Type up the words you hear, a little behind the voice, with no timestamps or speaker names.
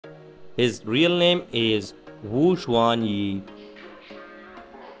His real name is Xuan Yi,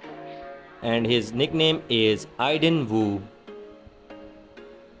 and his nickname is Aiden Wu.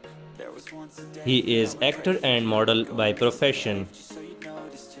 He is actor and model by profession.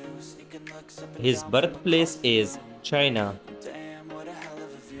 His birthplace is China.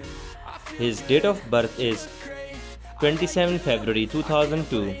 His date of birth is 27 February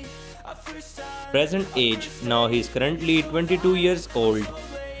 2002. Present age, now he is currently 22 years old.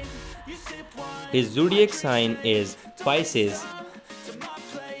 His zodiac sign is Pisces,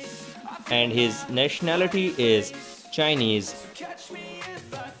 and his nationality is Chinese.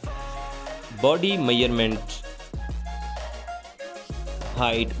 Body measurement: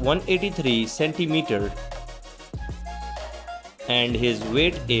 height 183 centimeter, and his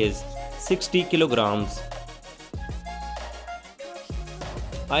weight is 60 kilograms.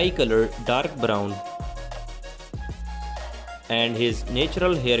 Eye color dark brown, and his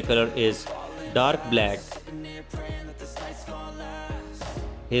natural hair color is dark black.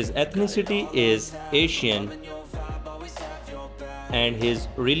 His ethnicity is Asian, and his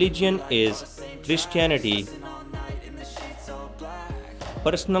religion is Christianity.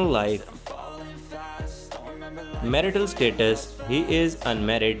 Personal life: marital status, he is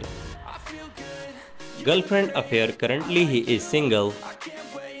unmarried. Girlfriend affair, currently he is single.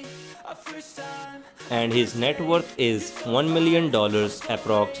 And his net worth is $1 million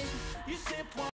approx.